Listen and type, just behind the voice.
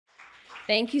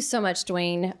Thank you so much,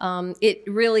 Dwayne. It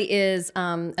really is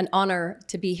an honor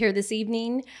to be here this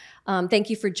evening. Thank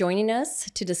you for joining us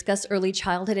to discuss early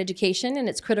childhood education and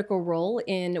its critical role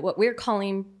in what we're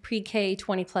calling pre-K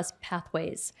 20+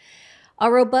 pathways.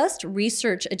 Our robust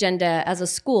research agenda as a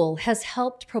school has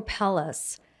helped propel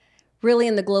us really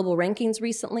in the global rankings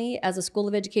recently as a school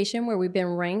of education, where we've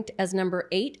been ranked as number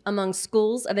 8 among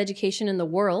schools of education in the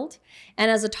world and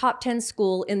as a top 10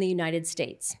 school in the United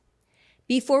States.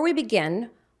 Before we begin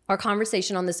our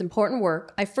conversation on this important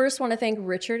work, I first want to thank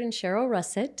Richard and Cheryl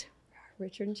Russett.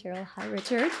 Richard and Cheryl, hi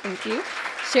Richard, thank you.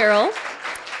 Cheryl,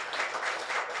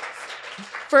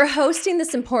 for hosting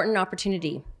this important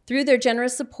opportunity. Through their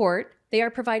generous support, they are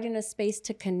providing a space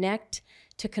to connect,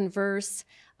 to converse,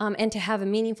 and to have a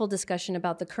meaningful discussion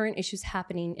about the current issues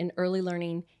happening in early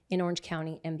learning in Orange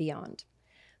County and beyond.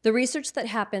 The research that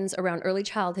happens around early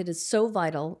childhood is so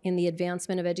vital in the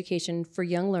advancement of education for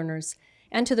young learners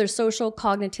and to their social,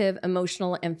 cognitive,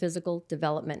 emotional, and physical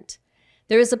development.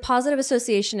 There is a positive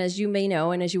association, as you may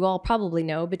know, and as you all probably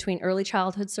know, between early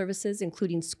childhood services,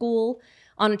 including school,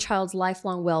 on a child's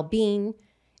lifelong well-being,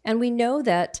 and we know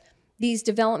that these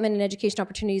development and education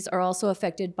opportunities are also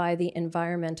affected by the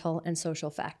environmental and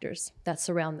social factors that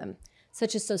surround them,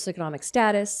 such as socioeconomic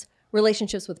status,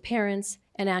 relationships with parents,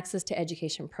 and access to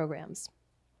education programs.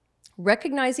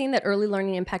 Recognizing that early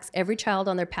learning impacts every child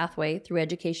on their pathway through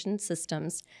education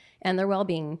systems and their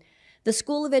well-being, the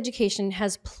School of Education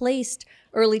has placed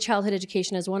early childhood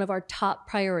education as one of our top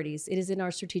priorities. It is in our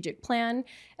strategic plan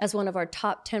as one of our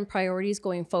top 10 priorities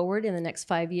going forward in the next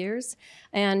 5 years.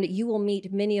 And you will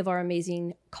meet many of our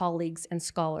amazing colleagues and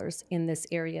scholars in this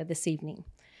area this evening.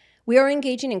 We are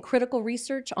engaging in critical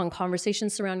research on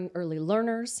conversations surrounding early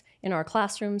learners in our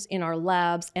classrooms, in our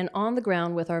labs, and on the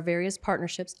ground with our various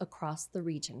partnerships across the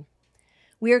region.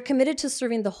 We are committed to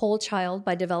serving the whole child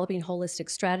by developing holistic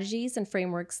strategies and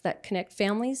frameworks that connect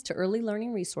families to early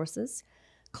learning resources,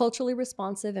 culturally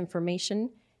responsive information,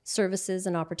 services,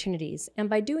 and opportunities. And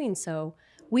by doing so,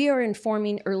 we are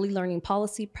informing early learning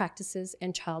policy, practices,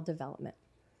 and child development.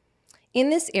 In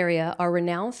this area, our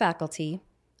renowned faculty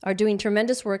are doing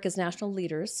tremendous work as national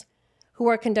leaders who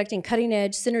are conducting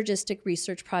cutting-edge, synergistic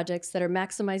research projects that are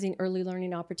maximizing early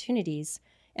learning opportunities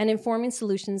and informing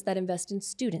solutions that invest in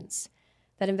students,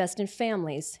 that invest in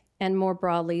families, and more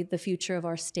broadly, the future of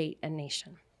our state and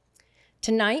nation.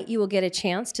 Tonight, you will get a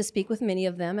chance to speak with many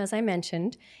of them, as I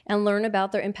mentioned, and learn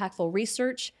about their impactful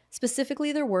research,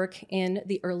 specifically their work in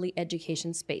the early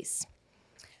education space.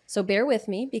 So bear with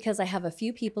me, because I have a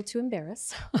few people to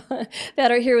embarrass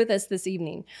that are here with us this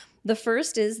evening. The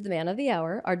first is the man of the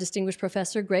hour, our distinguished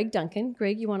professor, Greg Duncan.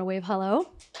 Greg, you want to wave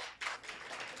hello?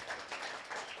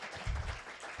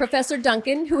 Professor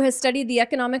Duncan, who has studied the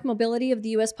economic mobility of the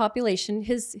U.S. population,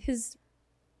 his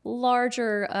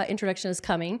larger introduction is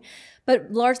coming,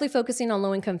 but largely focusing on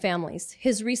low-income families.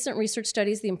 His recent research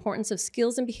studies the importance of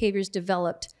skills and behaviors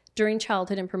developed during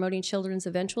childhood in promoting children's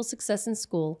eventual success in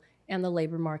school and the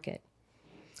labor market.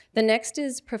 The next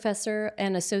is Professor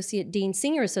and Associate Dean,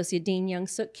 Senior Associate Dean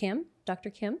Young-Suk Kim. Dr.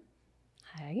 Kim,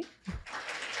 hi.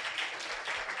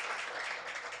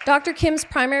 Dr. Kim's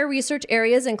primary research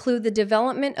areas include the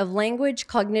development of language,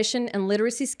 cognition, and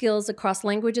literacy skills across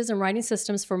languages and writing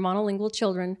systems for monolingual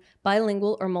children,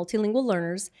 bilingual or multilingual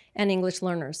learners, and English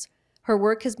learners. Her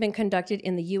work has been conducted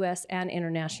in the U.S. and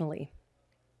internationally.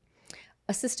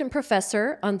 Assistant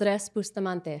Professor Andres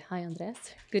Bustamante. Hi, Andres.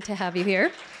 Good to have you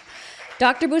here.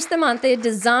 Dr. Bustamante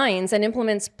designs and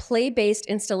implements play-based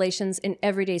installations in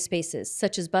everyday spaces,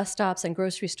 such as bus stops and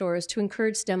grocery stores, to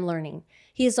encourage STEM learning.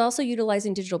 He is also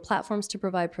utilizing digital platforms to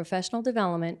provide professional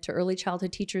development to early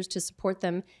childhood teachers to support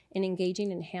them in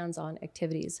engaging in hands-on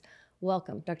activities.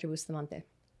 Welcome, Dr. Bustamante.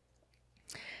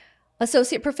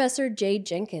 Associate Professor Jay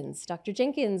Jenkins. Dr.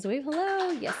 Jenkins, wave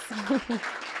hello. Yes.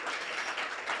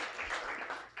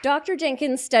 Dr.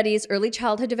 Jenkins studies early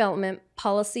childhood development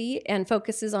policy and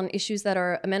focuses on issues that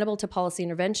are amenable to policy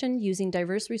intervention, using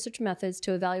diverse research methods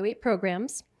to evaluate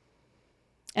programs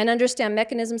and understand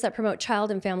mechanisms that promote child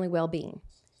and family well-being.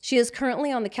 She is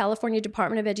currently on the California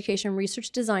Department of Education Research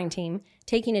Design Team,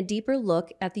 taking a deeper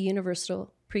look at the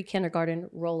universal pre-kindergarten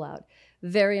rollout.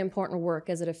 Very important work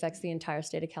as it affects the entire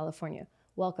state of California.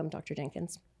 Welcome, Dr.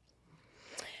 Jenkins.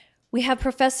 We have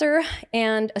Professor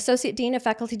and Associate Dean of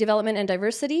Faculty Development and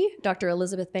Diversity, Dr.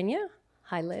 Elizabeth Peña.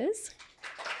 Hi, Liz.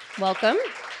 Welcome.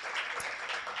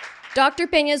 Dr.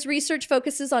 Peña's research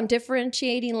focuses on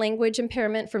differentiating language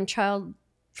impairment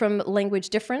from language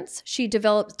difference. She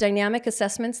develops dynamic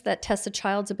assessments that test a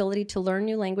child's ability to learn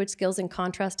new language skills in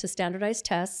contrast to standardized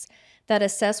tests that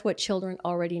assess what children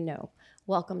already know.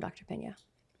 Welcome, Dr. Peña.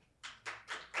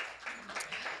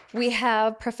 We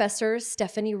have Professor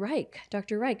Stephanie Reich.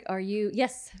 Dr. Reich, are you?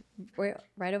 Yes, we're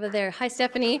right over there. Hi,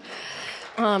 Stephanie.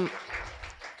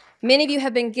 Many of you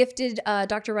have been gifted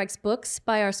Dr. Reich's books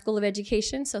by our School of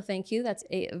Education, so thank you. That's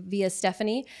via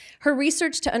Stephanie. Her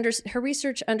research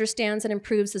understands and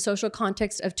improves the social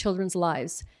context of children's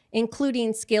lives,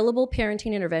 including scalable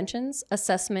parenting interventions,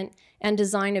 assessment, and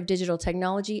design of digital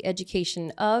technology,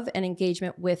 education of, and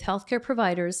engagement with healthcare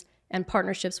providers, and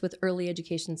partnerships with early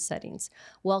education settings.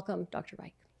 Welcome, Dr.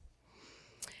 Reich.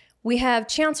 We have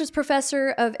Chancellor's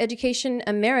Professor of Education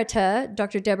Emerita,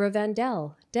 Dr. Deborah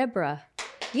Vandell. Deborah.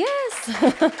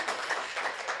 Yes.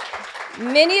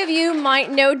 Many of you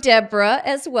might know Deborah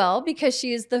as well because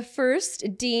she is the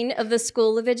first Dean of the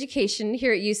School of Education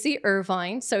here at UC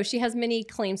Irvine, so she has many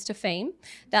claims to fame.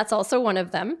 That's also one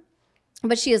of them.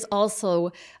 But she is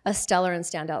also a stellar and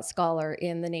standout scholar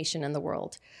in the nation and the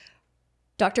world.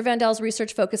 Dr. Vandell's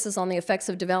research focuses on the effects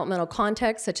of developmental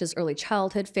contexts such as early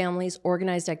childhood, families,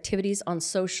 organized activities on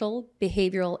social,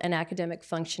 behavioral, and academic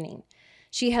functioning.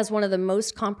 She has one of the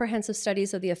most comprehensive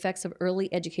studies of the effects of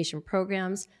early education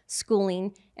programs,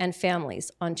 schooling, and families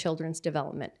on children's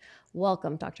development.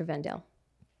 Welcome, Dr. Vandell.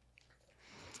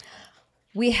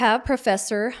 We have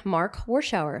Professor Mark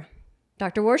Warschauer.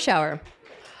 Dr. Warschauer.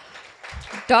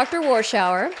 Dr.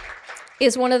 Warschauer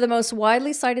is one of the most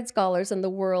widely cited scholars in the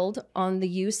world on the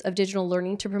use of digital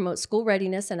learning to promote school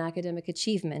readiness and academic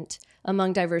achievement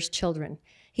among diverse children.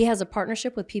 He has a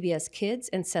partnership with PBS Kids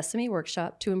and Sesame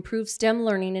Workshop to improve STEM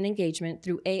learning and engagement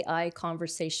through AI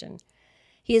conversation.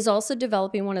 He is also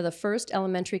developing one of the first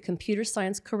elementary computer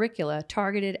science curricula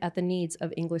targeted at the needs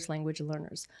of English language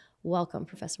learners. Welcome,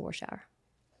 Professor Warschauer.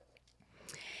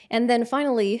 And then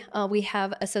finally, we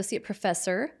have Associate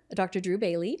Professor Dr. Drew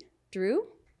Bailey. Drew?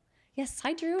 Yes,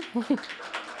 hi, Drew.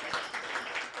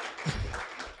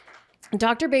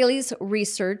 Dr. Bailey's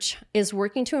research is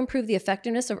working to improve the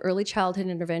effectiveness of early childhood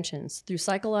interventions through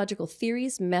psychological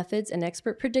theories, methods, and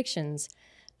expert predictions.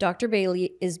 Dr.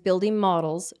 Bailey is building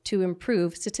models to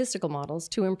improve, statistical models,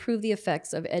 to improve the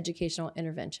effects of educational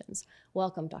interventions.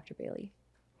 Welcome, Dr. Bailey.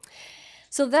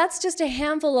 So that's just a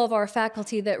handful of our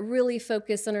faculty that really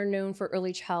focus and are known for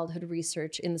early childhood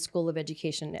research in the School of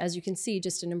Education. As you can see,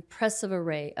 just an impressive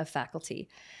array of faculty.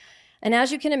 And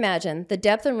as you can imagine, the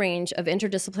depth and range of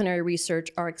interdisciplinary research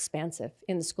are expansive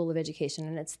in the School of Education,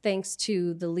 and it's thanks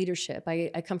to the leadership.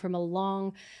 I come from a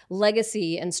long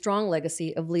legacy and strong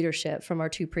legacy of leadership from our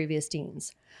two previous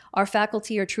deans. Our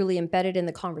faculty are truly embedded in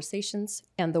the conversations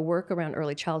and the work around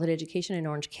early childhood education in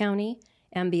Orange County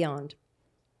and beyond.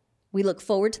 We look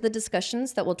forward to the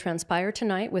discussions that will transpire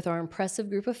tonight with our impressive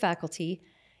group of faculty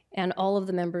and all of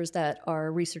the members that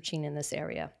are researching in this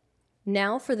area.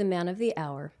 Now for the man of the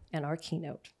hour and our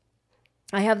keynote.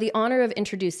 I have the honor of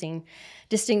introducing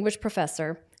Distinguished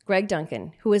Professor Greg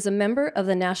Duncan, who is a member of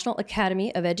the National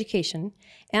Academy of Education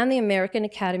and the American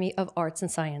Academy of Arts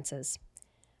and Sciences.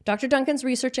 Dr. Duncan's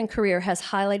research and career has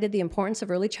highlighted the importance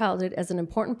of early childhood as an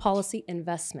important policy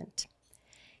investment.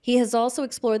 He has also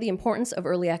explored the importance of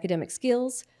early academic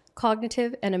skills,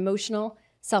 cognitive and emotional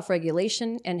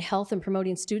self-regulation, and health in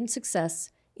promoting student success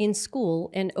in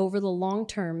school and over the long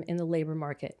term in the labor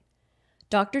market.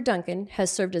 Dr. Duncan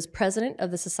has served as president of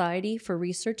the Society for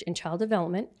Research in Child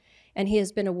Development, and he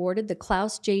has been awarded the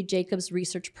Klaus J. Jacobs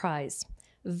Research Prize,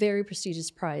 a very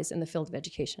prestigious prize in the field of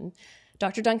education.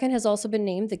 Dr. Duncan has also been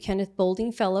named the Kenneth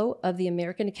Boulding Fellow of the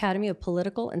American Academy of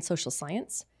Political and Social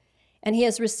Science, and he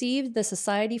has received the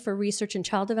Society for Research in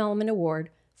Child Development Award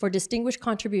for distinguished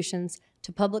contributions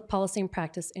to public policy and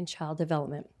practice in child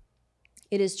development.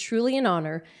 It is truly an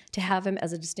honor to have him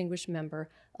as a distinguished member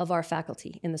of our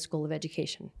faculty in the School of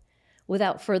Education.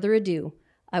 Without further ado,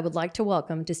 I would like to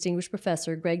welcome Distinguished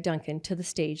Professor Greg Duncan to the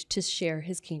stage to share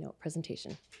his keynote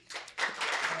presentation.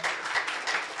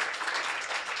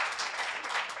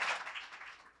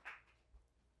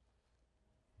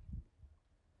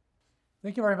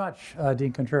 Thank you very much,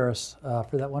 Dean Contreras,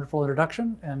 for that wonderful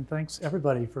introduction, and thanks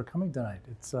everybody for coming tonight.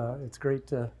 It's great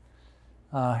to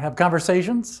have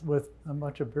conversations with a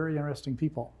bunch of very interesting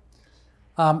people.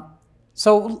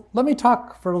 So let me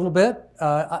talk for a little bit.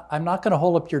 I'm not going to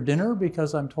hold up your dinner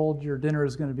because I'm told your dinner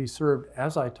is going to be served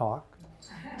as I talk,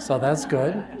 so that's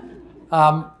good.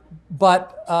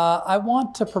 But I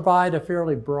want to provide a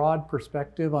fairly broad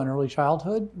perspective on early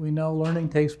childhood. We know learning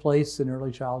takes place in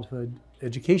early childhood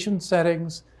education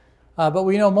settings, but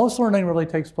we know most learning really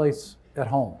takes place at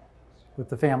home with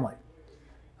the family.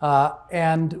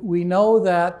 And we know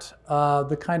that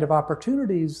the kind of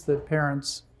opportunities that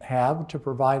parents have to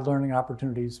provide learning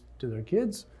opportunities to their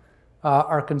kids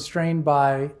are constrained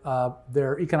by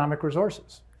their economic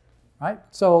resources, right?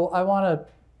 So I want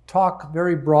to talk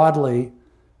very broadly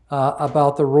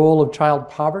about the role of child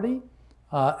poverty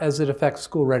as it affects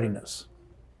school readiness.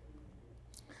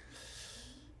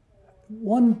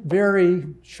 One very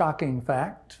shocking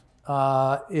fact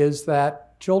is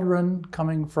that children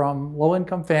coming from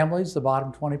low-income families, the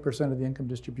bottom 20% of the income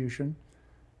distribution,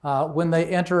 when they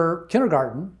enter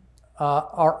kindergarten,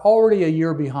 are already a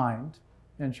year behind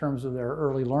in terms of their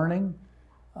early learning.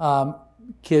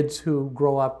 Kids who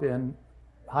grow up in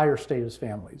higher status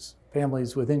families,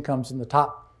 families with incomes in the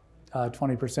top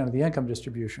 20% of the income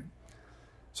distribution.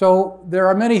 So there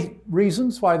are many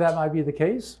reasons why that might be the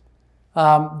case.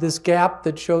 This gap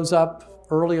that shows up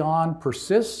early on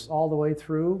persists all the way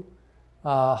through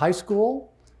high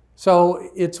school. So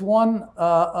it's one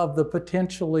of the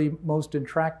potentially most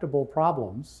intractable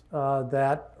problems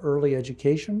that early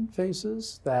education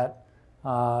faces, that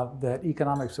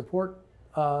economic support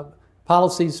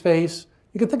policies face.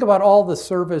 You can think about all the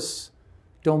service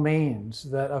domains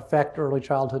that affect early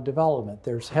childhood development.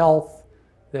 There's health,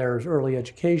 there's early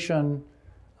education,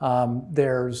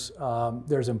 there's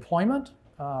employment.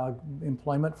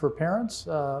 Employment for parents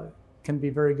can be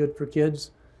very good for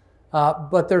kids.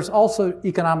 But there's also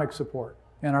economic support.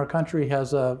 And our country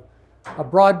has a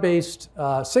broad-based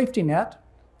safety net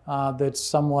that's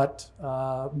somewhat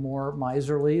more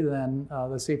miserly than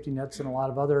the safety nets in a lot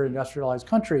of other industrialized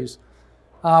countries.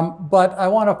 But I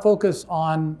want to focus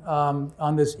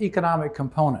on this economic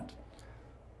component.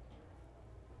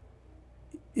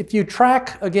 If you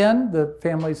track, again, the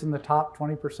families in the top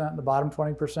 20% and the bottom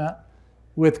 20%,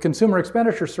 with consumer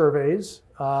expenditure surveys,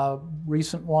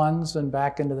 recent ones and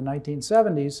back into the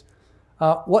 1970s,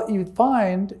 what you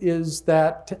find is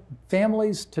that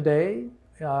families today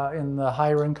in the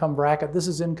higher income bracket, this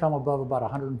is income above about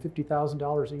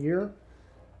 $150,000 a year,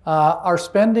 are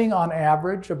spending on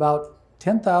average about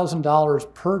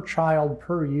 $10,000 per child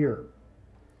per year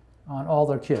on all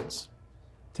their kids.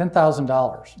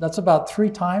 $10,000. That's about 3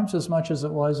 times as much as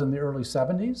it was in the early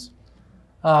 70s.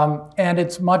 And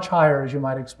it's much higher, as you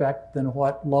might expect, than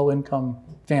what low-income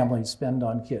families spend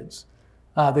on kids.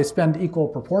 They spend equal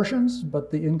proportions,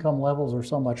 but the income levels are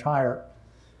so much higher.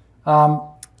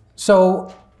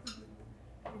 So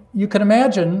you can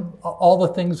imagine all the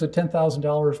things that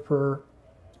 $10,000 per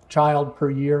child per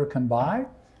year can buy.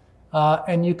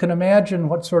 And you can imagine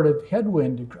what sort of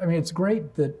headwind. I mean, it's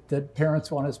great that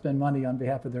parents want to spend money on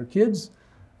behalf of their kids,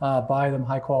 buy them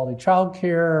high-quality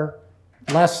childcare,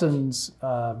 lessons,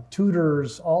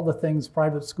 tutors, all the things,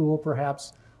 private school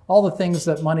perhaps, all the things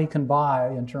that money can buy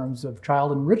in terms of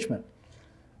child enrichment.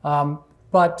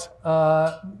 But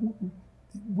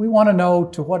we want to know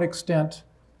to what extent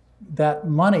that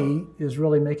money is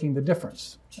really making the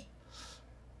difference.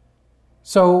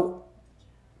 So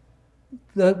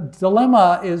the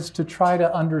dilemma is to try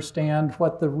to understand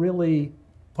what the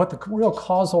real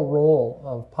causal role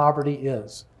of poverty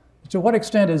is. To what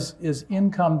extent is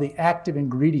income the active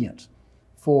ingredient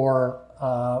for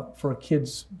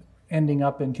kids ending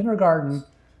up in kindergarten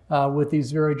with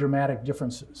these very dramatic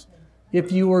differences?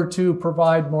 If you were to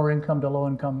provide more income to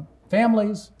low-income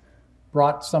families,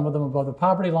 brought some of them above the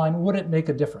poverty line, would it make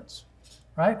a difference?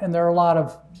 Right? And there are a lot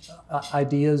of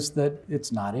ideas that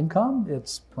it's not income,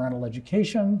 it's parental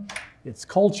education, it's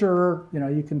culture. You know,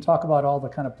 you can talk about all the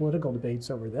kind of political debates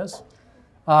over this.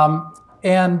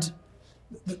 And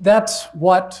that's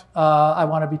what I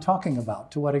want to be talking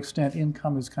about, to what extent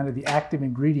income is kind of the active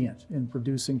ingredient in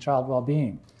producing child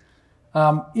well-being.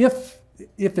 If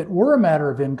it were a matter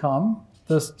of income,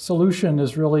 the solution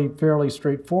is really fairly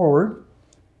straightforward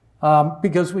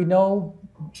because we know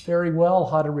very well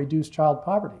how to reduce child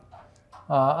poverty.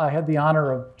 I had the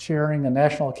honor of chairing a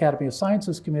National Academy of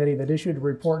Sciences committee that issued a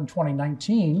report in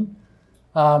 2019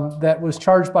 that was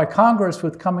charged by Congress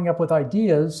with coming up with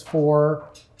ideas for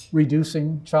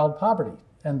reducing child poverty.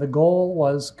 And the goal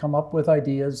was come up with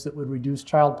ideas that would reduce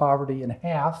child poverty in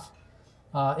half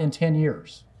in 10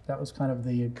 years. That was kind of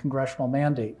the congressional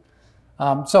mandate.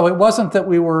 So it wasn't that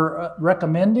we were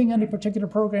recommending any particular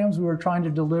programs. We were trying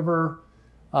to deliver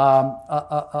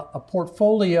a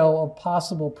portfolio of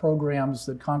possible programs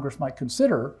that Congress might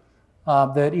consider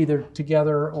that either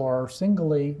together or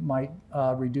singly might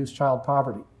reduce child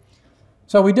poverty.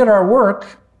 So we did our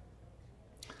work,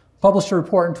 published a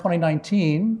report in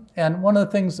 2019, and one of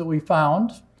the things that we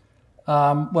found,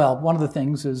 one of the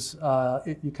things is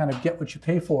you kind of get what you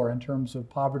pay for in terms of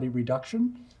poverty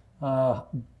reduction.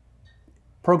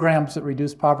 Programs that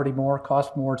reduce poverty more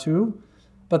cost more too.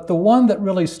 But the one that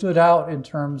really stood out in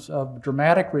terms of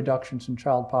dramatic reductions in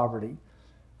child poverty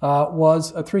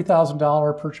was a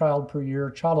 $3,000 per child per year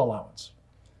child allowance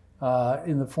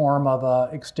in the form of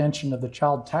an extension of the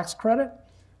child tax credit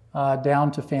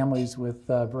down to families with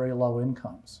very low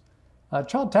incomes.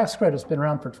 Child tax credit has been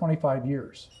around for 25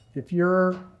 years. If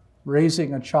you're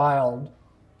raising a child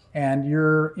and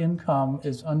your income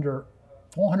is under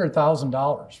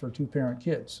 $400,000 for two-parent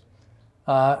kids,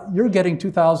 you're getting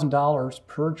 $2,000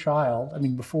 per child. I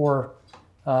mean, before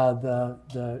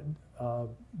the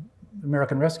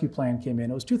American Rescue Plan came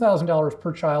in, it was $2,000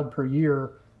 per child per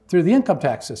year through the income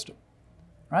tax system,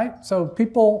 right? So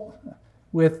people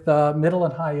with middle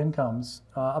and high incomes,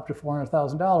 up to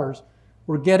 $400,000,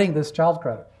 were getting this child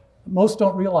credit. Most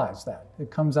don't realize that.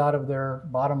 It comes out of their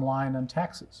bottom line on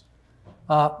taxes.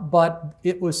 But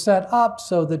it was set up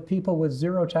so that people with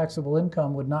zero taxable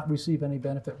income would not receive any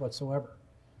benefit whatsoever.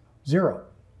 Zero,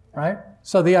 right?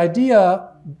 So the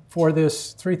idea for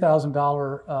this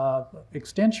 $3,000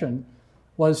 extension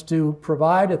was to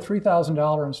provide a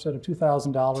 $3,000 instead of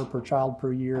 $2,000 per child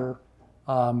per year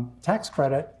tax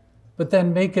credit, but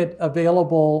then make it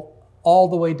available all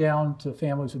the way down to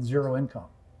families with zero income.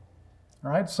 All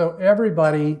right, so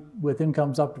everybody with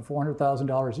incomes up to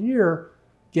 $400,000 a year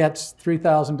gets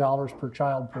 $3,000 per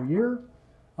child per year.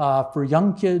 For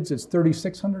young kids, it's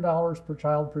 $3,600 per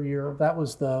child per year. That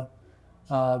was the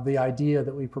idea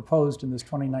that we proposed in this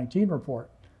 2019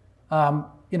 report.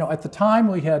 You know, at the time,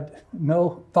 we had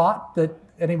no thought that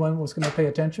anyone was going to pay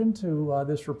attention to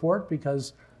this report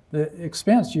because the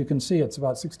expense, you can see, it's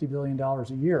about $60 billion a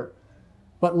year.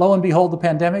 But lo and behold, the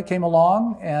pandemic came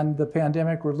along, and the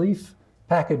pandemic relief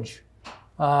package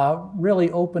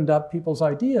really opened up people's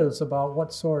ideas about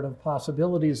what sort of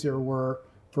possibilities there were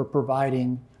for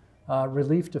providing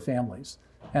relief to families.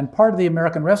 And part of the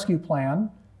American Rescue Plan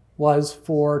was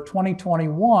for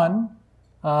 2021,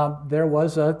 there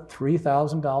was a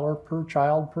 $3,000 per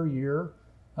child per year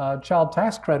child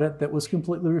tax credit that was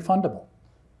completely refundable.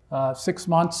 6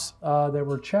 months, there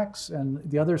were checks, and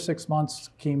the other 6 months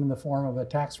came in the form of a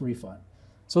tax refund.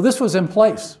 So this was in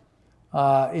place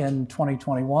in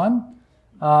 2021.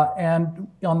 And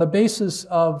on the basis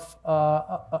of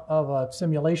a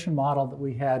simulation model that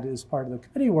we had as part of the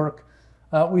committee work,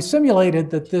 we simulated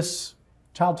that this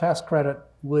child tax credit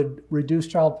would reduce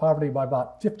child poverty by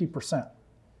about 50%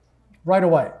 right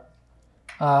away.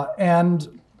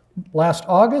 And last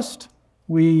August,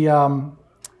 we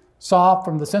saw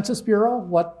from the Census Bureau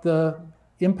what the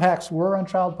impacts were on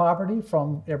child poverty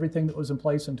from everything that was in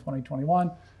place in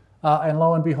 2021. And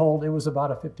lo and behold, it was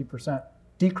about a 50%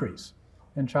 decrease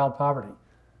in child poverty.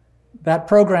 That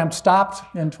program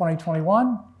stopped in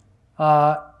 2021.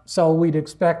 So we'd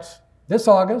expect this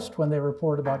August, when they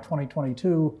report about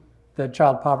 2022, that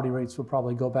child poverty rates will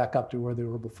probably go back up to where they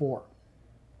were before.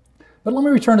 But let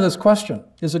me return to this question.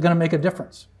 Is it going to make a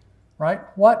difference, right?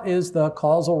 What is the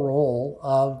causal role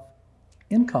of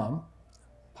income,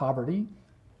 poverty,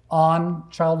 on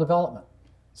child development?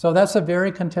 So that's a very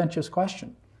contentious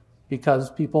question because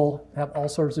people have all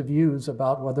sorts of views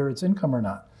about whether it's income or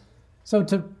not. So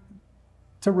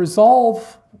to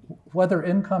resolve whether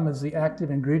income is the active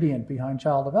ingredient behind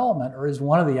child development or is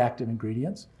one of the active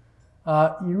ingredients,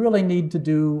 you really need to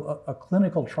do a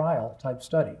clinical trial type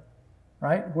study,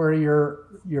 right? Where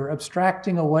you're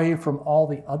abstracting away from all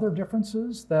the other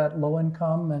differences that low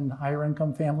income and higher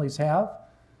income families have.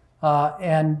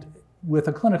 And with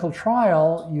a clinical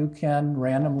trial, you can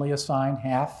randomly assign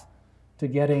half to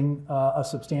getting a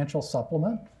substantial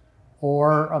supplement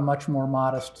or a much more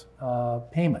modest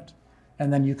payment.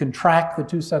 And then you can track the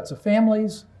two sets of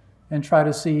families and try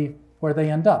to see where they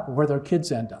end up, where their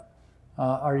kids end up.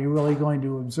 Are you really going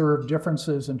to observe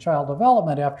differences in child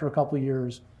development after a couple of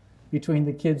years between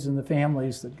the kids and the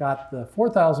families that got the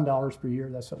 $4,000 per year,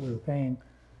 that's what we were paying,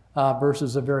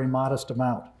 versus a very modest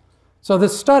amount? So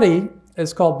this study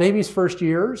is called Baby's First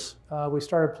Years. We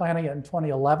started planning it in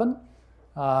 2011,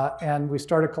 and we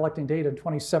started collecting data in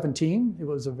 2017. It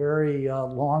was a very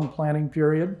long planning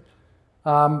period.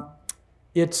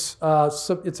 It's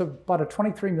about a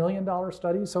 $23 million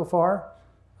study so far.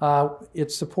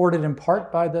 It's supported in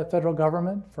part by the federal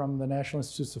government from the National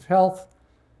Institutes of Health,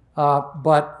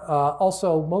 but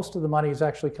also most of the money is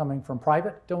actually coming from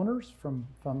private donors, from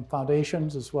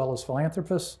foundations as well as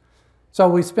philanthropists. So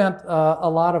we spent a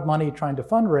lot of money trying to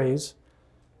fundraise,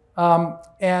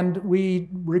 and we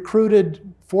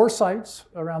recruited 4 sites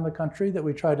around the country that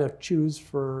we try to choose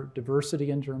for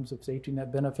diversity in terms of safety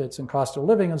net benefits and cost of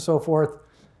living and so forth.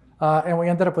 And we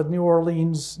ended up with New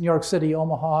Orleans, New York City,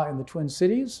 Omaha, and the Twin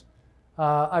Cities.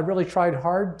 I really tried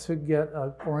hard to get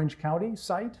an Orange County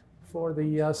site for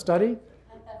the study,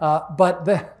 but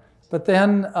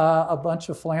then a bunch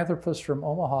of philanthropists from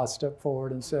Omaha stepped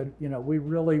forward and said, you know, we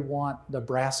really want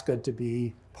Nebraska to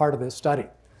be part of this study.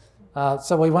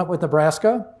 So we went with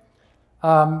Nebraska.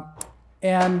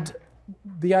 And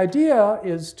the idea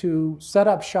is to set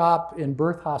up shop in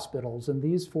birth hospitals in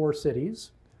these 4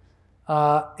 cities.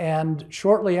 And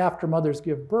shortly after mothers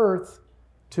give birth,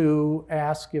 to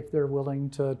ask if they're willing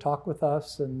to talk with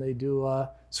us. And they do a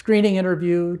screening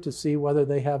interview to see whether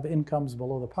they have incomes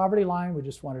below the poverty line. We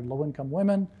just wanted low-income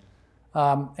women.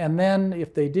 And then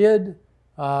if they did,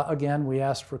 again, we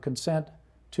asked for consent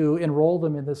to enroll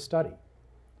them in this study.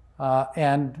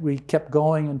 And we kept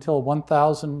going until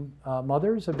 1,000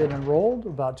 mothers have been enrolled,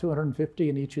 about 250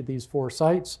 in each of these 4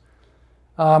 sites.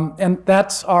 And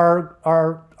that's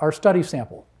our study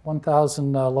sample,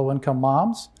 1,000 low-income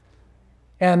moms.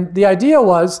 And the idea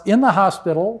was, in the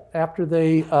hospital, after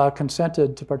they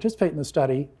consented to participate in the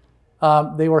study,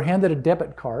 they were handed a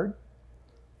debit card.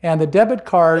 And the debit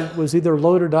card was either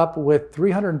loaded up with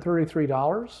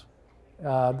 $333,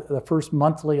 the first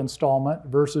monthly installment,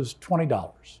 versus $20.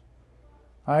 All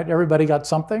right, everybody got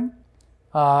something.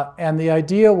 And the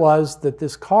idea was that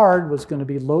this card was going to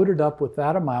be loaded up with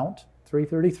that amount,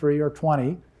 $333 or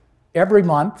 $20, every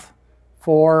month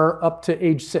for up to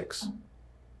age 6.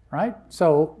 Right?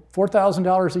 So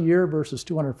 $4,000 a year versus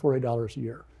 $240 a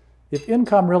year. If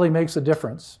income really makes a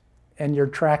difference and you're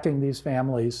tracking these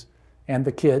families and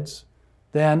the kids,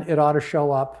 then it ought to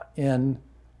show up in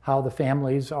how the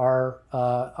families are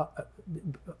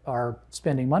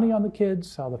spending money on the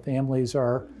kids, how the families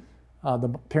are, the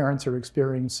parents are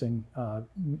experiencing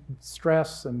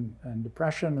stress and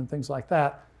depression and things like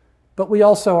that. But we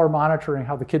also are monitoring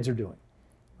how the kids are doing.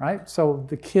 Right? So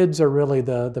the kids are really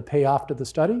the payoff to the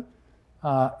study.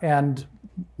 And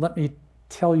let me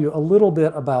tell you a little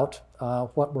bit about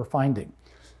what we're finding.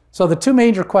 So the 2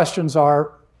 major questions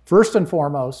are, first and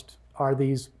foremost, are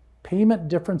these payment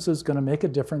differences going to make a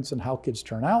difference in how kids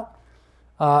turn out?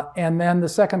 And then the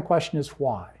second question is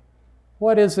why?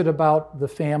 What is it about the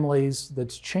families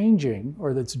that's changing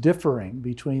or that's differing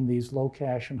between these low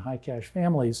cash and high cash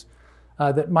families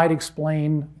that might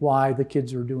explain why the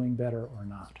kids are doing better or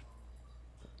not?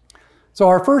 So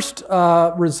our first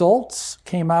results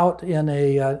came out in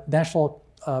a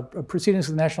Proceedings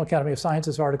of the National Academy of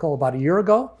Sciences article about a year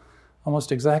ago,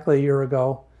 almost exactly a year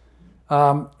ago.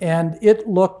 And it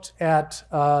looked at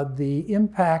the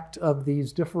impact of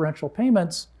these differential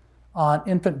payments on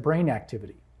infant brain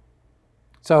activity.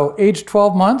 So age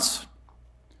 12 months,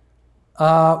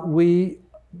 we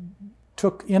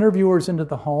took interviewers into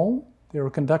the home. They were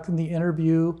conducting the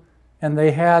interview, and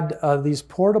they had these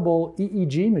portable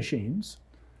EEG machines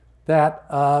that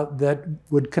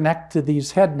would connect to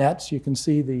these head nets. You can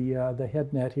see the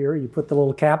head net here. You put the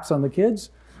little caps on the kids.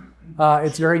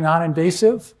 It's very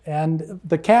non-invasive, and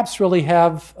the caps really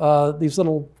have these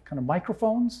little kind of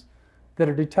microphones that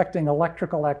are detecting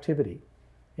electrical activity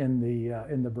in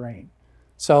the brain.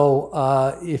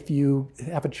 So if you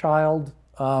have a child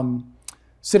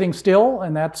sitting still,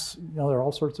 and that's, there are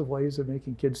all sorts of ways of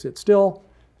making kids sit still.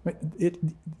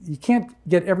 You can't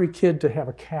get every kid to have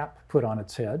a cap put on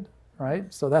its head,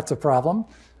 right? So that's a problem.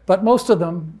 But most of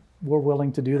them were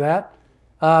willing to do that.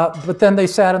 But then they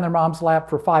sat in their mom's lap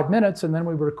for 5 minutes, and then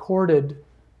we recorded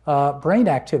brain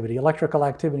activity, electrical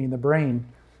activity in the brain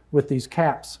with these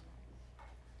caps.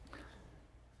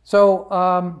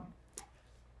 So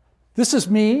this is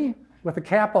me with a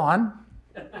cap on.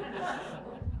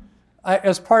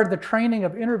 As part of the training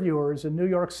of interviewers in New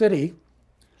York City.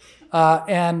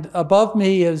 And above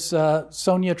me is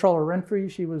Sonia Troller-Renfrey.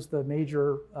 She was the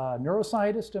major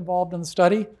neuroscientist involved in the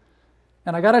study.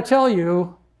 And I got to tell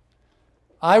you,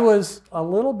 I was a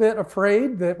little bit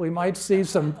afraid that we might see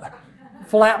some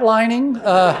flatlining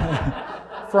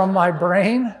from my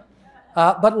brain.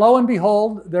 But lo and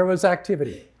behold, there was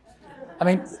activity. I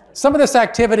mean, some of this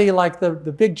activity, like the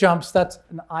big jumps, that's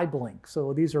an eye blink.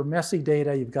 So these are messy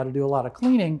data. You've got to do a lot of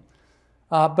cleaning.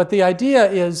 But the idea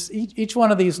is each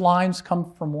one of these lines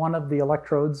come from one of the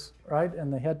electrodes, right, in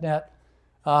the head net.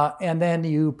 And then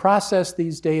you process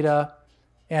these data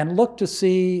and look to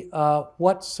see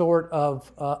what sort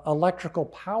of electrical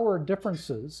power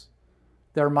differences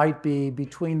there might be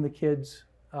between the kids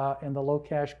in the low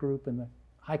cash group and the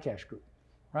high cash group,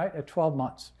 right, at 12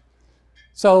 months.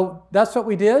 So that's what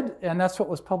we did, and that's what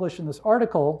was published in this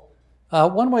article.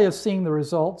 One way of seeing the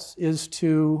results is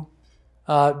to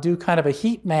do kind of a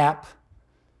heat map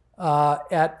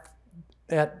at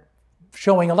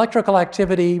showing electrical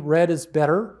activity. Red is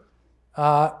better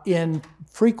in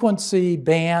frequency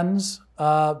bands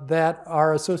that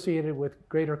are associated with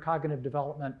greater cognitive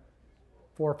development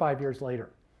 4 or 5 years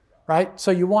later, right?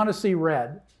 So you want to see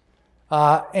red.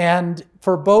 And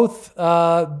for both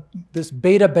this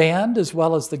beta band as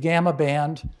well as the gamma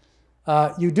band,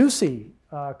 you do see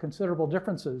considerable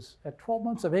differences at 12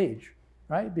 months of age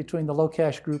right, between the low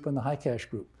cash group and the high cash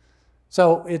group.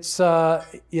 So it's,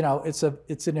 you know,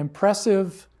 it's an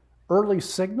impressive early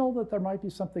signal that there might be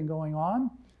something going on.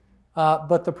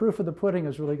 But the proof of the pudding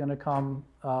is really going to come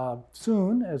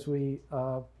soon as we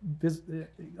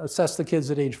assess the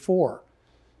kids at age 4.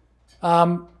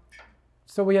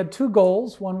 So we had 2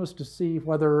 goals. One was to see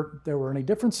whether there were any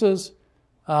differences,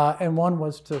 and one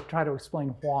was to try to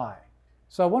explain why.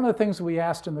 So one of the things we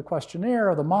asked in the questionnaire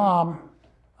of the mom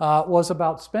was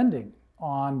about spending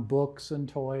on books and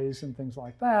toys and things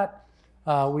like that.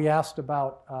 We asked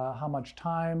about how much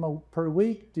time per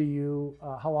week do you,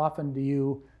 how often do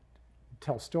you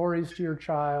tell stories to your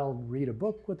child, read a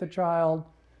book with the child.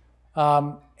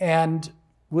 And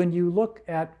when you look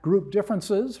at group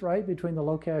differences, right, between the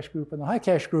low cash group and the high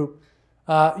cash group,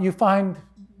 you find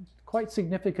quite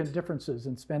significant differences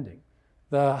in spending.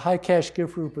 The high cash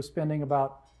gift group was spending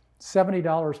about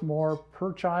 $70 more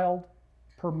per child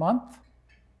per month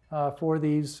for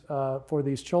these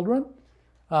children.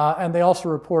 And they also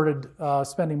reported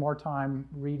spending more time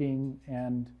reading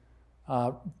and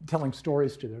telling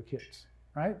stories to their kids,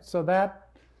 right? So that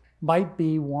might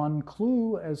be one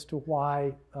clue as to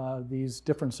why these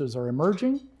differences are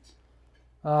emerging.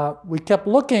 We kept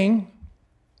looking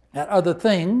at other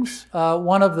things.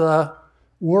 One of the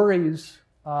worries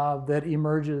that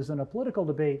emerges in a political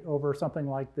debate over something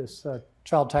like this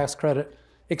child tax credit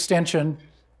extension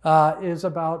is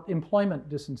about employment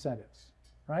disincentives,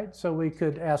 right? So we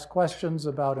could ask questions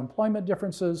about employment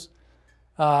differences,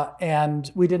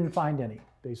 and we didn't find any,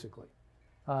 basically.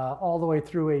 All the way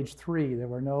through age 3, there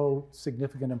were no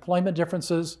significant employment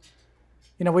differences.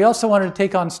 You know, we also wanted to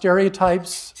take on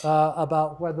stereotypes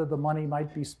about whether the money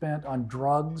might be spent on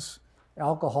drugs,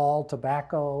 alcohol,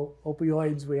 tobacco,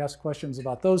 opioids. We asked questions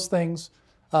about those things.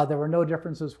 There were no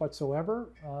differences whatsoever.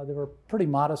 There were pretty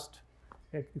modest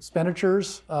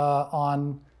expenditures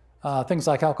on things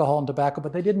like alcohol and tobacco,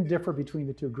 but they didn't differ between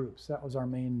the 2 groups. That was our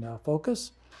main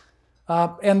focus.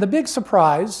 And the big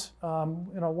surprise,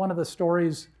 you know, one of the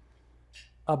stories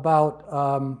about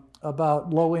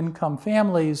low-income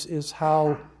families is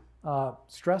how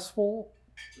stressful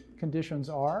conditions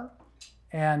are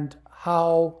and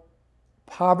how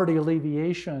poverty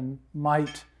alleviation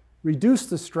might reduce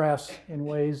the stress in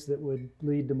ways that would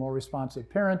lead to more responsive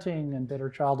parenting and better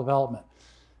child development.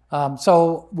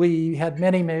 So we had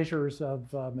many measures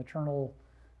of maternal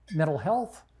mental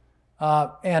health,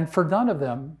 and for none of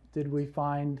them did we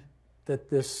find that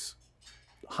this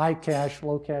high cash,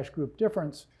 low cash group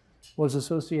difference was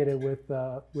associated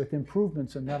with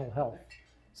improvements in mental health.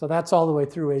 So that's all the way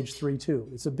through age 3 too.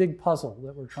 It's a big puzzle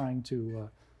that we're trying to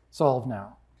solve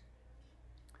now.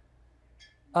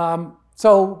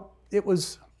 So it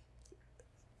was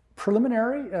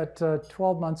preliminary at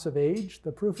 12 months of age.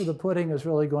 The proof of the pudding is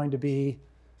really going to be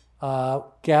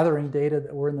gathering data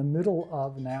that we're in the middle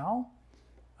of now.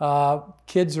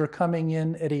 Kids are coming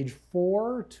in at age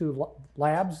 4 to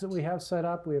labs that we have set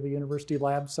up. We have a university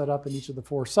lab set up in each of the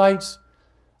 4 sites.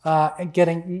 And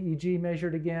getting EEG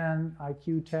measured again,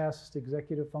 IQ test,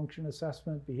 executive function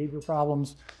assessment, behavior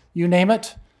problems, you name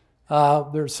it.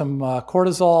 There's some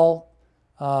cortisol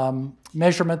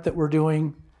measurement that we're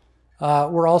doing.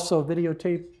 We're also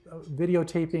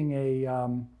videotaping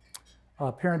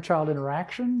a parent-child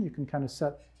interaction. You can kind of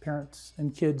set parents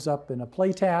and kids up in a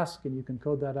play task, and you can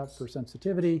code that up for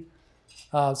sensitivity.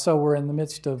 So we're in the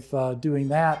midst of doing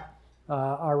that.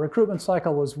 Our recruitment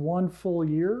cycle was 1 full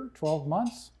year, 12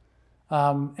 months,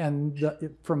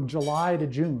 from July to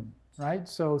June, right?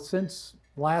 So since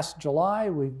last July,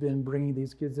 we've been bringing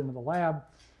these kids into the lab.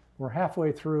 We're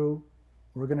halfway through.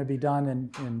 We're going to be done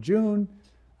in June.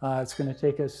 It's going to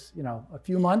take us, you know, a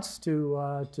few months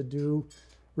to do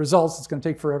results. It's going to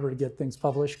take forever to get things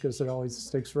published because it always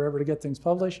takes forever to get things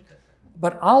published.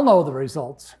 But I'll know the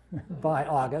results by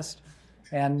August,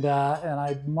 and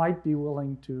I might be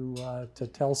willing to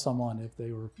tell someone if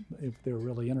they were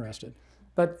really interested.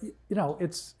 But you know,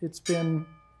 it's been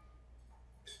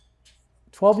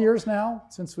 12 years now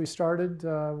since we started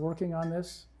working on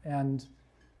this, and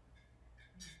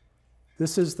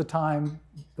this is the time,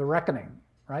 the reckoning,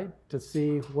 right? To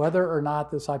see whether or not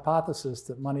this hypothesis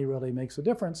that money really makes a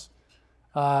difference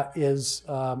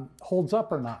holds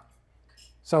up or not.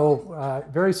 So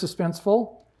very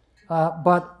suspenseful.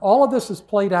 But all of this is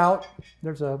played out.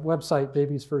 There's a website,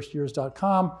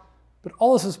 babiesfirstyears.com. But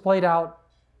all this is played out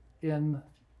in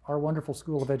our wonderful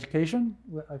School of Education.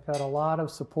 I've had a lot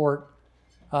of support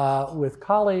with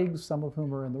colleagues, some of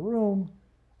whom are in the room,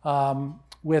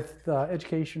 with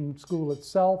education school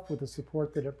itself, with the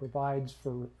support that it provides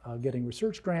for getting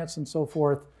research grants and so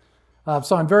forth.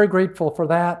 So I'm very grateful for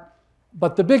that.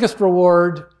 But the biggest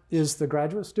reward is the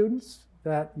graduate students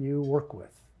that you work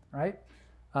with, right?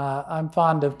 I'm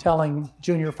fond of telling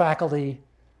junior faculty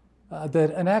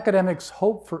that an academic's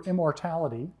hope for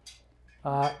immortality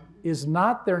is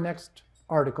not their next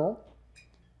article,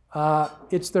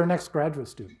 it's their next graduate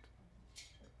student,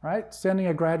 right? Sending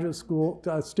a graduate school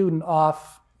student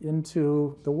off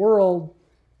into the world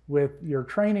with your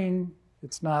training,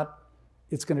 it's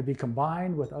going to be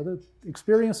combined with other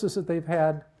experiences that they've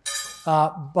had,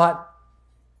 but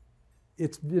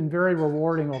it's been very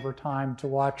rewarding over time to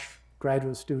watch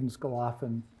graduate students go off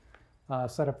and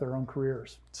set up their own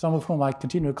careers, some of whom I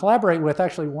continue to collaborate with.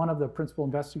 Actually, one of the principal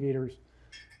investigators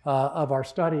of our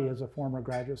study is a former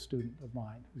graduate student of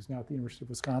mine who's now at the University of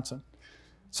Wisconsin.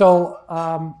 So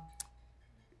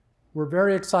we're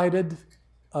very excited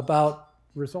about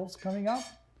results coming up.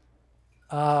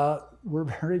 We're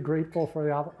very grateful for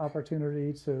the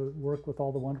opportunity to work with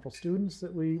all the wonderful students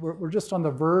that we're just on the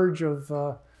verge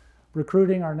of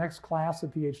recruiting our next class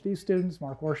of PhD students.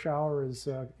 Mark Warschauer is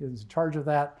in charge of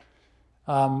that.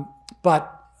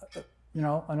 But you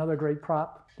know, another great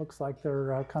crop looks like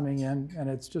they're coming in, and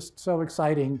it's just so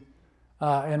exciting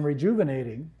and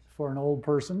rejuvenating for an old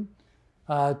person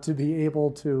to be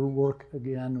able to work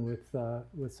again with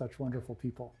such wonderful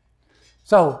people.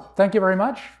 So thank you very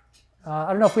much.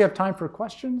 I don't know if we have time for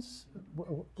questions.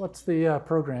 What's the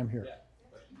program here?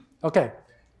 Okay.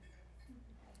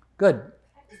 Good. I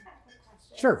just have a quick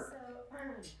question. Sure. So,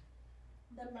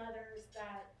 the mothers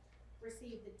that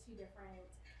received the 2 different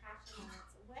cash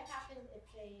amounts, what happened if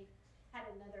they had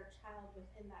another child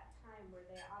within that time? Were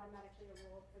they automatically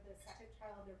enrolled for the second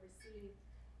child to receive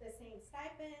the same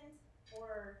stipend,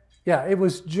 or? Yeah, it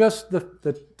was just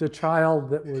the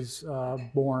child that was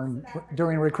born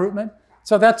during recruitment.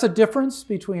 So that's a difference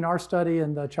between our study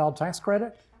and the child tax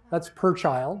credit. That's per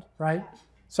child, right?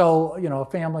 So, you know, a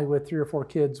family with 3 or 4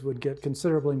 kids would get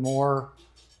considerably more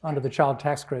under the child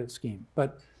tax credit scheme.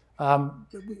 But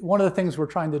one of the things we're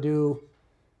trying to do,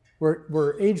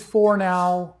 we're age 4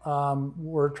 now.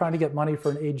 We're trying to get money for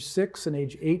an age 6 and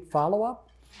age 8 follow-up.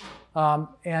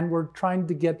 And we're trying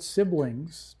to get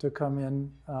siblings to come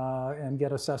in and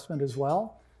get assessment as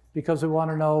well, because we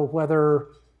want to know whether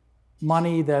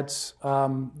money that's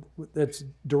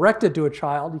directed to a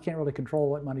child, you can't really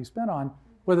control what money's spent on,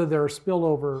 whether there are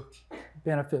spillover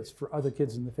benefits for other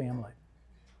kids in the family.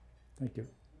 Thank you.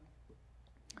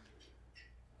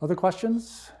 Other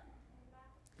questions?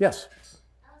 Yes?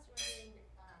 I was wondering,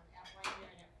 at 1 year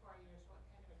and at 4 years, what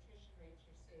kind of attrition rates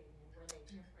you're seeing, and were they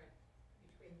different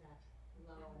between the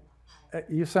low and the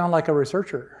high? You sound like a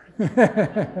researcher.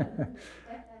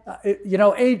 You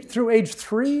know, through age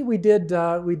 3, we did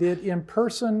in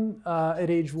person at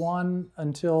age 1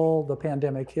 until the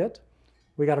pandemic hit.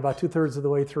 We got about 2/3 of the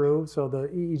way through, so the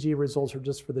EEG results are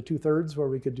just for the 2/3 where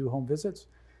we could do home visits.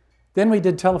 Then we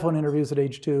did telephone interviews at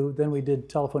age 2. Then we did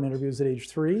telephone interviews at age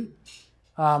 3.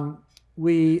 Of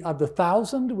the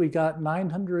 1,000, we got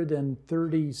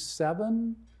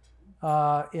 937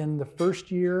 in the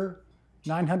first year,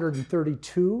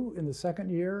 932 in the second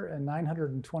year, and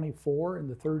 924 in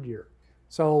the third year.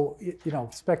 So, you know,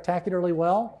 spectacularly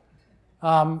well.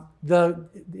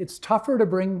 It's tougher to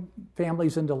bring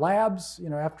families into labs. You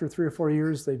know, after 3 or 4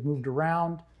 years, they've moved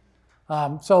around.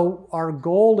 So our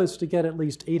goal is to get at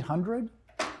least 800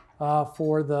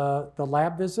 for the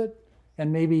lab visit,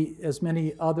 and maybe as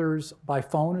many others by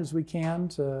phone as we can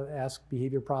to ask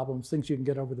behavior problems, things you can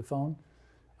get over the phone.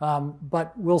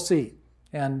 But we'll see.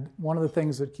 And one of the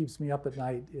things that keeps me up at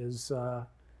night is, are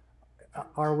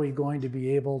we going to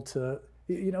be able to,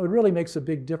 you know, it really makes a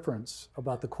big difference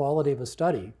about the quality of a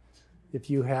study if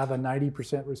you have a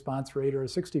 90% response rate or a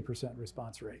 60%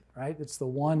 response rate, right? It's the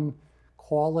one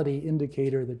quality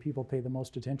indicator that people pay the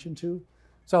most attention to.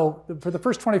 So for the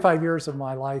first 25 years of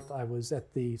my life, I was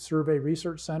at the Survey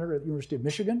Research Center at the University of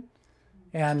Michigan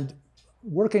and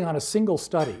working on a single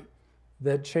study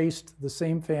that chased the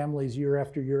same families year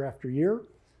after year after year.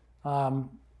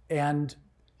 And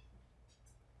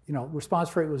you know,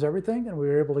 response rate was everything, and we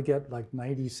were able to get like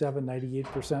 97,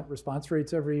 98% response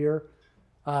rates every year.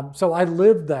 So I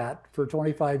lived that for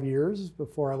 25 years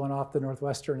before I went off to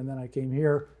Northwestern, and then I came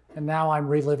here, and now I'm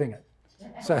reliving it.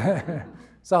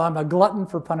 So I'm a glutton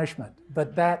for punishment.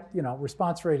 But that, you know,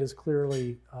 response rate is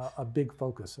clearly a big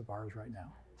focus of ours right now. I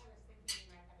was thinking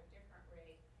you might have a different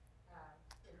rate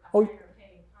in the higher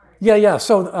paying part. Yeah.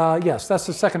 So yes, that's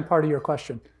the second part of your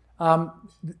question.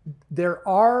 There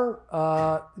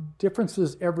are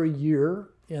differences every year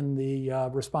in the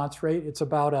response rate. It's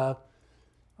about a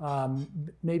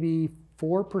maybe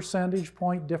 4 percentage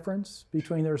point difference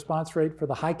between the response rate for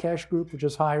the high cash group, which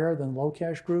is higher than low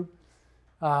cash group.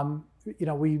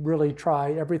 we really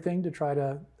try everything to try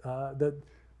to,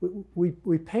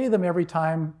 we pay them every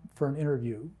time for an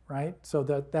interview, right? So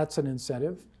that's an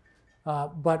incentive.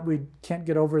 But we can't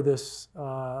get over this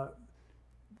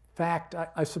fact,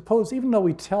 I suppose, even though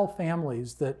we tell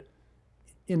families that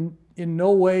in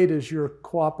no way does your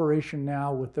cooperation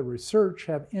now with the research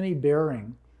have any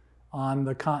bearing on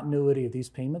the continuity of these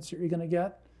payments that you're going to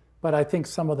get, but I think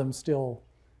some of them still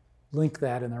link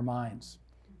that in their minds.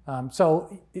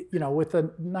 So, with a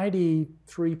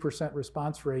 93%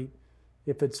 response rate,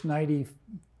 if it's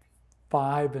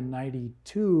 95 and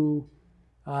 92,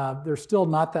 there's still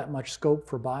not that much scope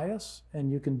for bias, and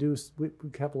we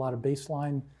have a lot of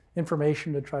baseline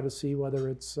information to try to see whether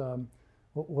it's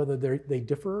whether they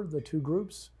differ, the two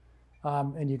groups,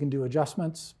 and you can do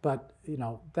adjustments. But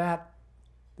that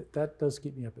does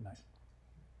keep me up at night.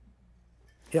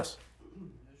 Yes. I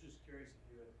was just curious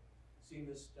if you had seen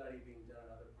this study being done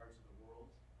in other parts of the world.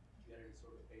 You had any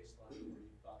sort of baseline where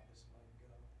you thought this might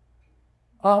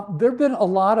go? There have been a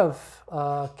lot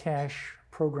of cash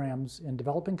programs in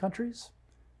developing countries,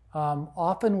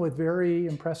 often with very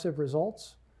impressive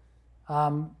results.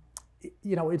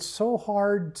 It's so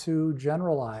hard to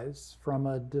generalize from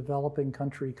a developing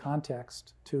country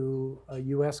context to a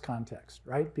US context,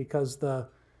 right? Because the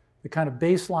kind of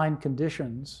baseline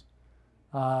conditions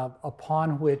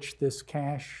upon which this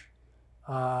cash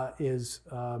is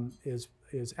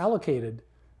allocated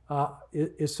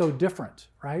is so different,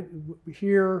 right?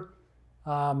 Here,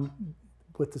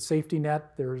 with the safety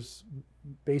net, there's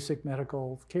basic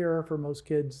medical care for most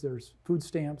kids. There's food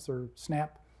stamps or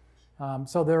SNAP.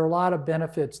 So there are a lot of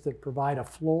benefits that provide a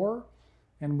floor,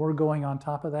 and we're going on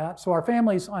top of that. So our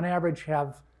families, on average,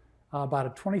 have about a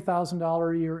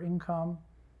 $20,000 a year income.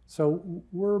 So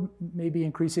we're maybe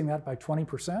increasing that by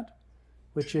 20%,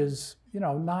 which is,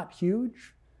 not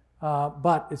huge,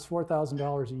 but it's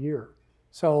 $4,000 a year.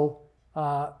 So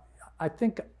I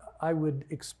think I would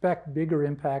expect bigger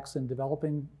impacts in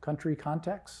developing country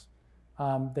contexts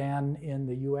than in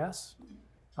the US,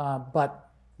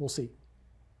 but we'll see.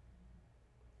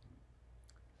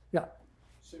 Yeah.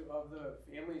 So of the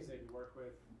families that you work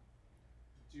with,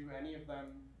 do any of them,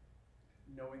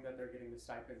 knowing that they're getting the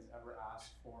stipends, ever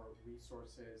ask for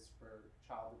resources for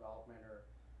child development or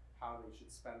how they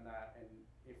should spend that? And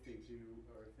if they do,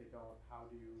 or if they don't, how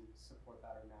do you support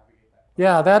that or navigate that?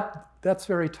 Yeah, that's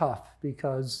very tough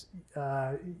because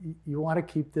you want to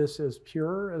keep this as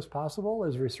pure as possible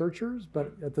as researchers,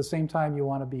 but at the same time you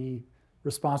want to be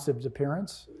responsive to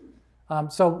parents.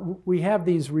 So we have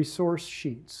these resource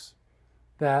sheets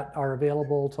that are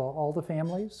available to all the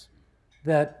families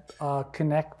that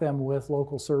connect them with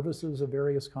local services of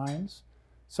various kinds.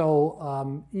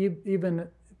 So even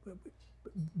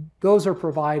those are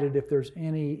provided if there's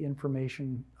any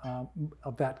information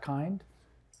of that kind,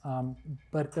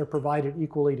 but they're provided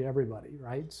equally to everybody,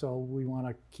 right? So we want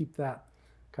to keep that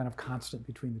kind of constant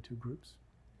between the two groups.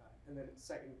 And then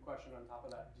second question on top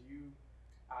of that, do you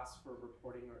ask for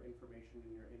reporting or information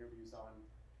in your interviews on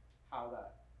how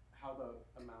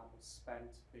the amount was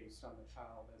spent based on the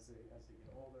child as they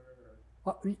get older?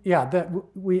 Yeah,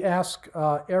 we ask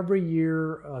every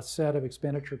year a set of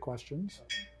expenditure questions.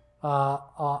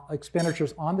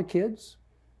 Expenditures on the kids,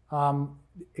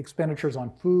 expenditures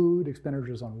on food,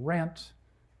 expenditures on rent,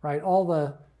 right? All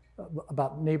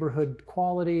about neighborhood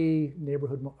quality,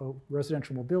 neighborhood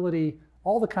residential mobility,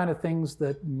 all the kind of things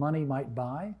that money might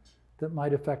buy that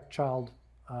might affect child.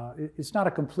 It's not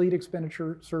a complete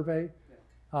expenditure survey,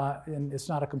 and it's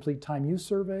not a complete time use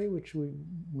survey, which we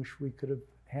wish we could have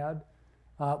had,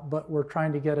 but we're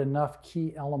trying to get enough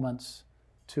key elements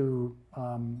to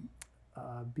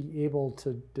be able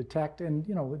to detect. And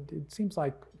it seems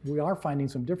like we are finding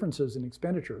some differences in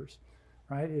expenditures,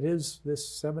 right? It is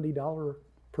this $70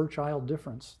 per child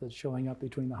difference that's showing up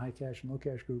between the high cash and low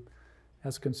cash group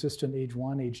as consistent age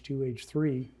 1, age 2, age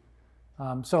 3.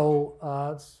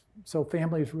 So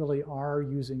families really are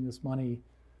using this money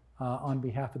on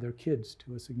behalf of their kids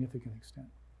to a significant extent.